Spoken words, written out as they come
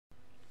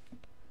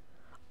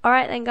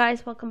Alright then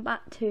guys, welcome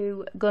back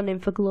to Gunning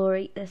for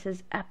Glory. This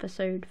is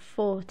episode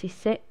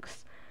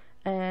 46.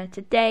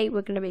 Today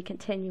we're going to be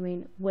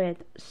continuing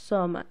with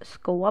some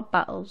squad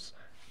battles.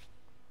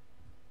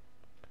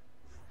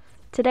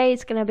 Today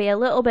is going to be a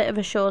little bit of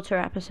a shorter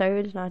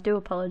episode, and I do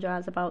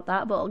apologise about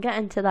that, but I'll get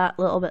into that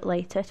a little bit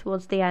later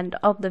towards the end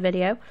of the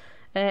video.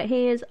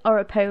 Here's our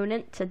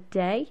opponent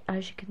today.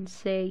 As you can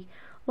see,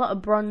 a lot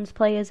of bronze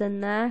players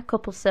in there, a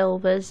couple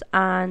silvers,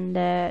 and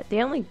the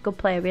only good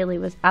player really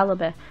was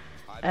Alaba.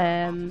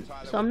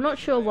 So I'm not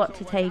sure what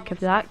to take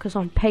of that, because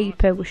on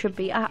paper we should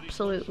be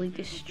absolutely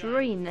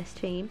destroying this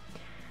team.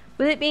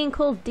 With it being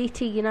called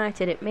DT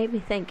United, it made me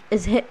think,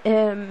 is it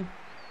the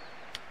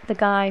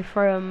guy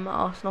from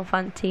Arsenal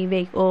Fan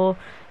TV, or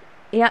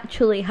he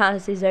actually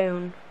has his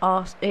own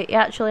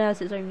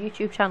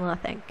YouTube channel, I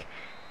think.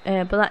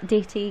 But that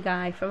DT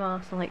guy from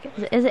Arsenal, like,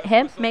 is it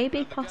him?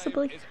 Maybe,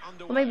 possibly,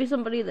 or maybe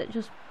somebody that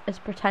just is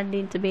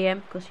pretending to be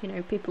him, because you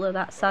know people are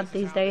that sad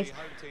these days.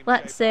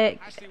 Let's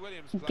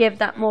give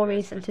that more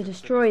reason to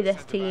destroy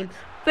this team.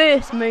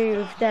 First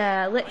move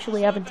there,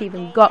 literally haven't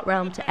even got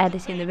round to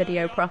editing the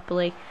video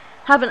properly.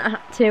 Haven't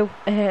had to.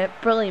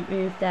 Brilliant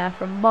move there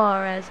from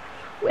Mahrez,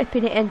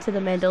 whipping it into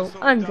the middle.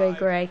 Andre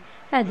Gray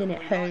heading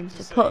it home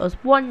to put us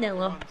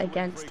 1-0 up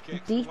against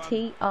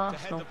DT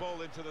Arsenal.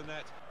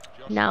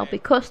 Now,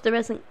 because there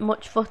isn't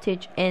much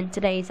footage in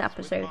today's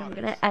episode, I'm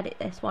going to edit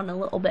this one a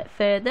little bit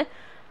further,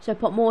 so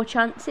put more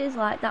chances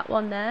like that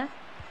one there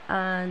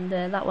and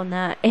that one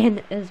there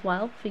in as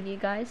well for you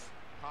guys.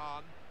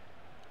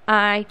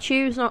 I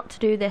choose not to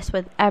do this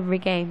with every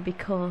game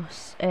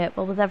because,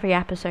 well, with every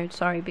episode,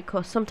 sorry,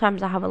 because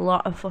sometimes I have a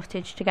lot of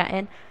footage to get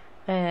in,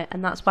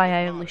 and that's why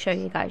I only show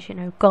you guys, you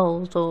know,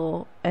 goals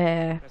or,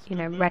 you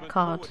know, red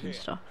cards and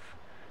stuff.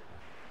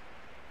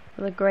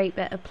 With a great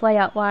bit of play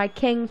out wide.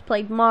 Kings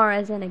played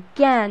Mahrez in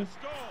again.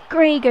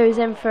 Gray goes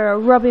in for a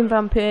Robin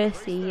Van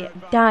Persie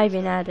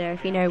diving header,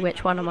 if you know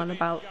which one I'm on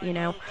about, you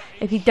know.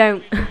 If you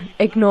don't,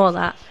 ignore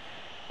that.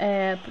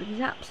 But he's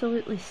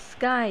absolutely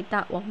skied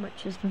that one,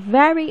 which is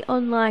very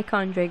unlike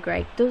Andre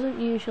Gray.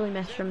 Doesn't usually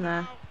miss from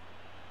there.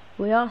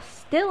 We are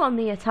still on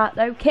the attack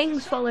though.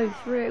 Kings follow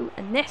through,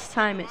 and this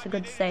time it's a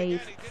good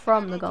save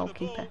from the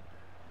goalkeeper.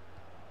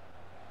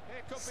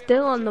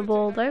 Still on the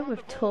ball though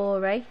with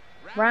Torre.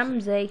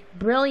 Ramsey,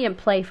 brilliant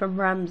play from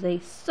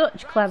Ramsey,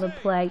 such clever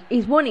play.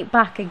 He's won it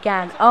back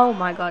again. Oh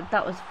my god,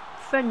 that was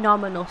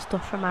phenomenal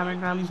stuff from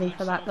Aaron Ramsey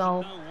for that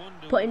goal.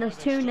 Putting us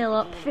 2-0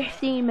 up,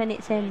 15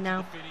 minutes in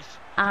now.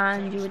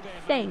 And you would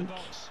think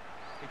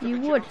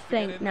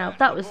now,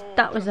 that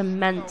was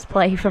immense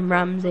play from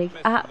Ramsey.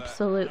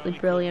 Absolutely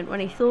brilliant.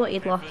 When he thought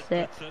he'd lost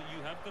it,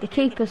 the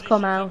keeper's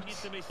come out,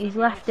 he's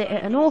left it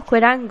at an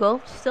awkward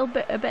angle. Still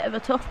a bit of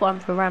a tough one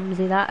for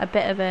Ramsey, that, a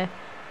bit of a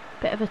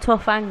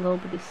tough angle,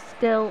 but he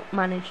still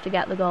managed to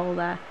get the goal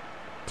there.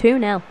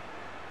 2-0.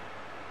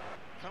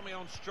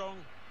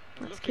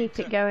 Let's keep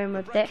it going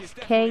with this.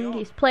 King,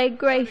 he's played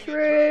Gray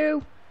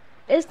through.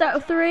 Is that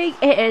a 3?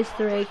 It is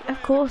 3.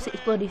 Of course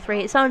it's bloody 3.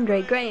 It's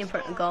Andre Gray in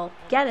front of goal.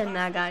 Get in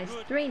there, guys.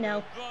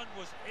 3-0.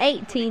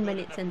 18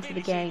 minutes into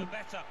the game.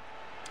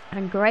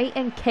 And Gray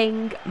and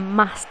King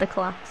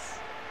masterclass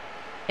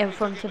in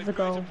front of the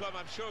goal.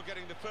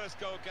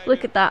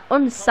 Look at that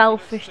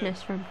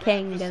unselfishness from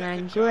King, and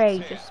then Gray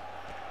just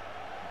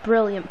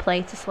brilliant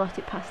play to slot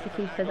it past the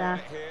keeper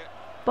there.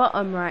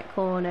 Bottom right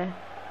corner.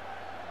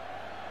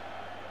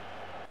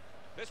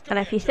 And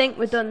if you think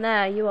we're done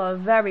there, you are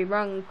very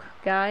wrong,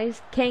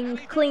 guys. King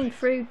clean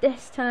through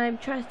this time,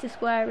 tries to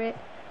square it.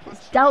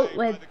 It's dealt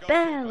with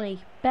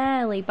barely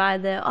by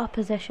the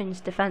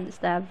opposition's defence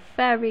there.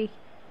 Very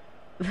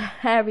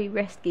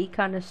risky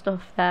kind of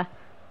stuff there.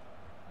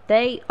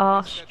 They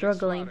are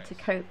struggling to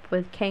cope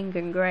with King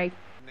and Gray.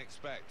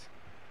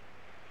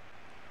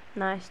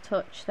 Nice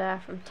touch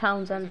there from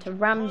Townsend to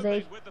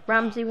Ramsey.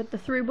 Ramsey with the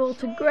through ball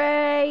to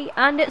Gray,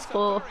 and it's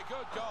 4.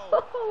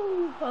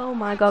 Oh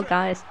my god,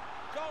 guys.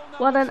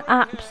 What an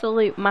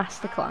absolute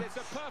masterclass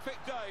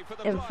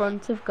in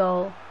front of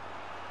goal.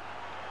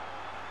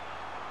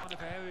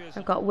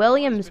 I've got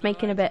Williams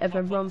making a bit of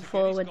a run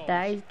forward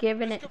there. He's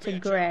giving it to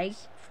Gray.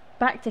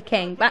 Back to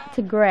King, back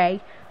to Gray.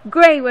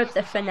 Gray with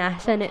the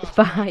finesse, and it's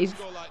 5.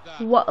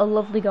 What a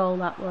lovely goal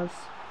that was.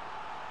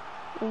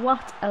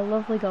 What a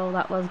lovely goal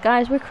that was.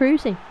 Guys, we're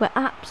cruising. We're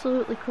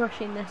absolutely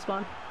crushing this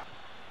one.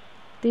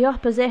 The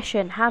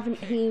opposition haven't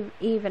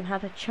even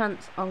had a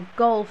chance on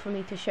goal for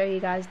me to show you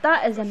guys.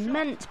 That is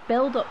immense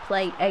build-up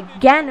play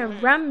again,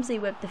 and Ramsey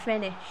with the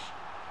finish.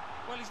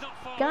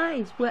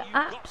 Guys, we're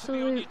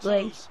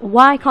absolutely...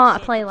 Why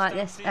can't I play like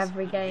this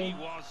every game?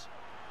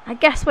 I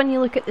guess when you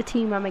look at the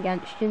team I'm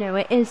against, you know,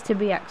 it is to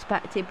be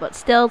expected, but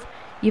still,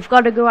 you've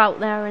got to go out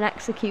there and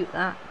execute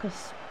that,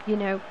 because, you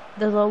know,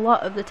 there's a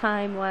lot of the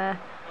time where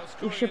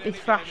we should be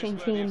thrashing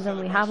teams and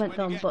we haven't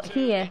done, but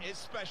here,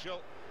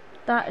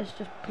 that is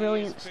just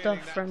brilliant stuff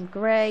from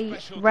Gray,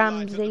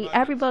 Ramsey,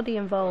 everybody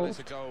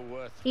involved.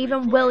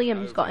 Even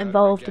Williams got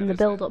involved in the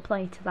build-up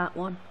play to that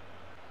one.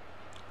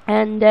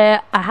 And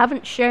I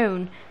haven't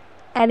shown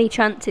any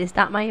chances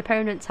that my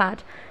opponents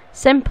had.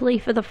 simply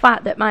for the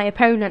fact that my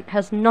opponent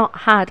has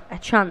not had a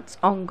chance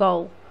on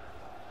goal.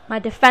 My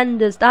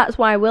defenders, that's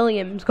why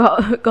Williams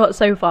got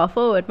so far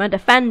forward. My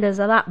defenders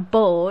are that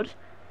bored.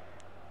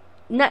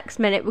 Next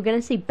minute, we're going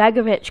to see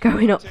Begovic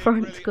going up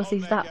front because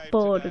he's that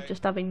bored of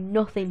just having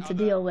nothing to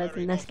deal with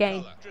in this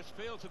game.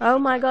 Oh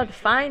my god,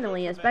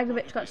 finally, has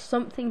Begovic got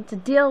something to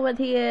deal with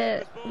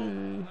here?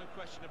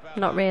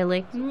 Not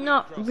really.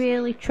 Not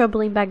really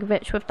troubling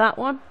Begovic with that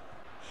one.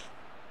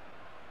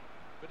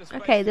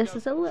 Okay, this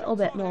is a little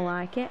bit more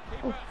like it.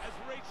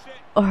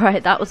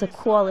 Alright, that was a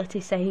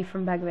quality save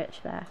from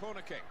Begovic there.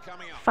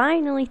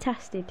 Finally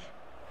tested.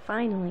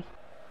 Finally.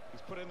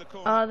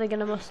 Are they going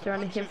to muster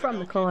anything from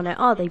the corner?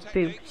 Are they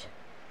boot?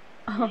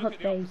 Are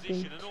they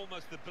boot?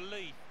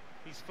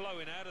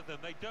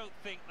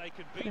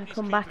 Going to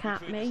come back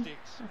at me,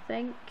 I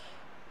think.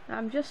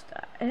 I'm just,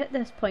 at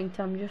this point,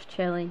 I'm just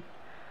chilling.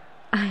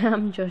 I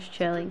am just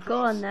chilling. Go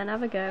on then,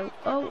 have a go.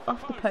 Oh,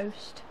 off the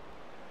post.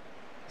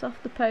 It's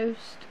off the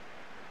post.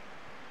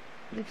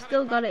 They've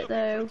still got it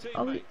though.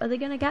 Oh, are they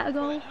going to get a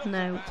goal?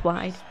 No, it's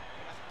wide.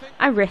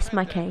 I risk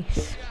my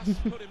case.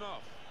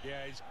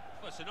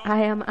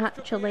 I am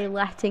actually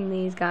letting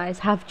these guys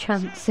have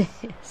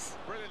chances.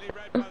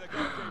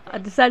 I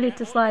decided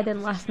to slide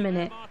in last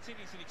minute.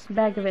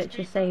 Begovic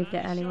has saved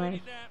it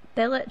anyway.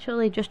 They're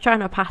literally just trying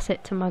to pass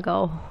it to my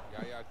goal.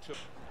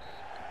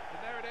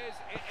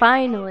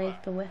 Finally,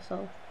 the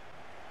whistle.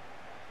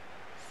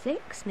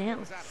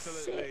 6-0.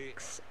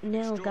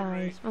 6-0,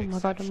 guys. Oh my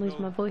god, I'm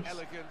losing my voice.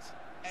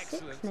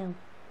 6-0.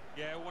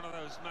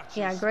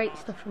 Yeah, great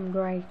stuff from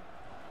Gray.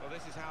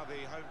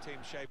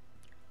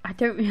 I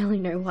don't really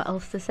know what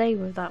else to say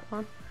with that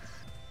one.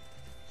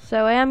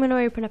 So I am going to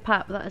open a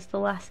pack, but that is the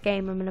last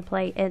game I'm going to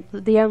play,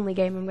 the only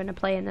game I'm going to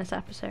play in this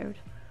episode.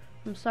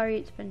 I'm sorry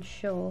it's been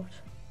short.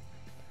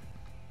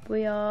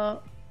 We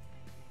are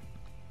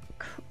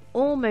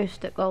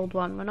almost at gold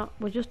 1.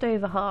 We're just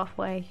over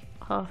halfway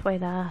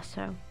there,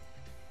 so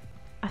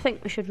I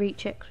think we should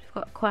reach it because we've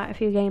got quite a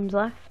few games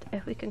left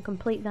if we can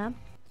complete them.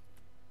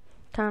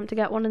 Time to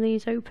get one of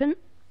these open.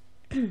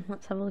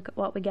 Let's have a look at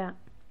what we get.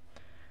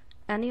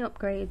 Any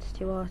upgrades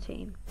to our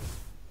team?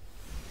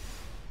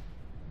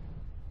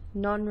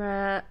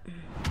 Non-rare.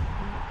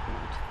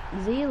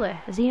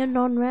 Zila. Is he a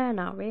non-rare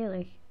now,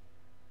 really?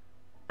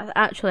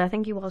 Actually, I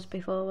think he was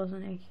before,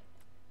 wasn't he?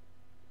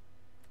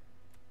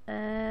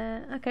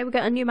 Okay, we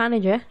got a new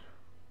manager.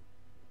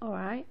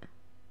 Alright.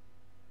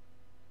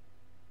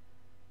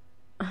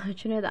 Do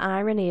you know the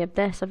irony of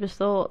this? I've just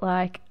thought,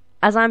 like,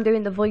 as I'm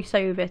doing the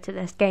voiceover to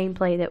this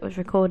gameplay that was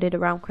recorded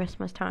around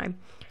Christmas time,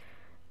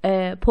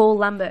 Paul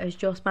Lambert has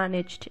just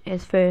managed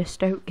his first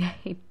Stoke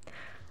game,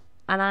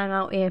 and I'm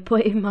out here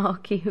putting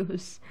Mark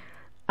Hughes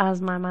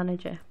as my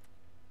manager.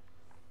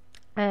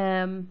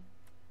 I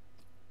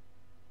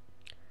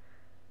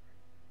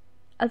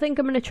think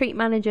I'm going to treat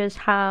managers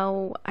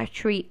how I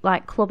treat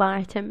like club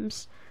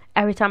items.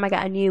 Every time I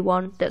get a new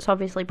one that's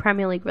obviously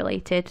Premier League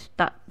related,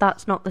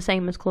 that's not the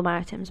same as club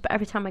items, but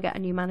every time I get a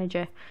new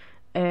manager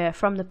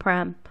from the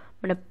Prem,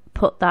 I'm going to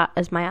put that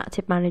as my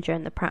active manager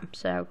in the Prem.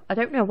 So I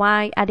don't know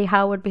why Eddie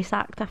Howe would be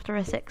sacked after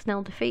a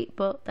 6-0 defeat,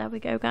 but there we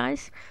go,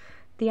 guys.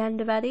 The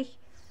end of Eddie.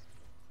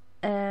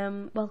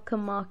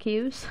 Welcome Mark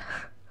Hughes.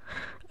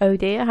 Oh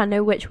dear, I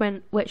know which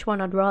one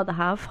I'd rather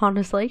have,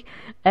 honestly.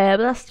 But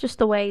that's just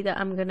the way that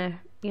I'm gonna,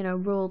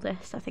 rule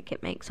this. I think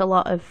it makes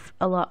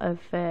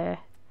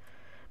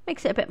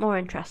makes it a bit more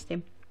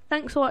interesting.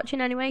 Thanks for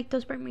watching anyway. It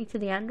does bring me to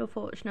the end,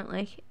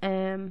 unfortunately.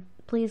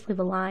 Please leave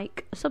a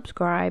like,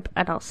 subscribe,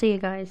 and I'll see you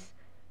guys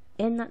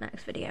in that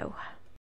next video.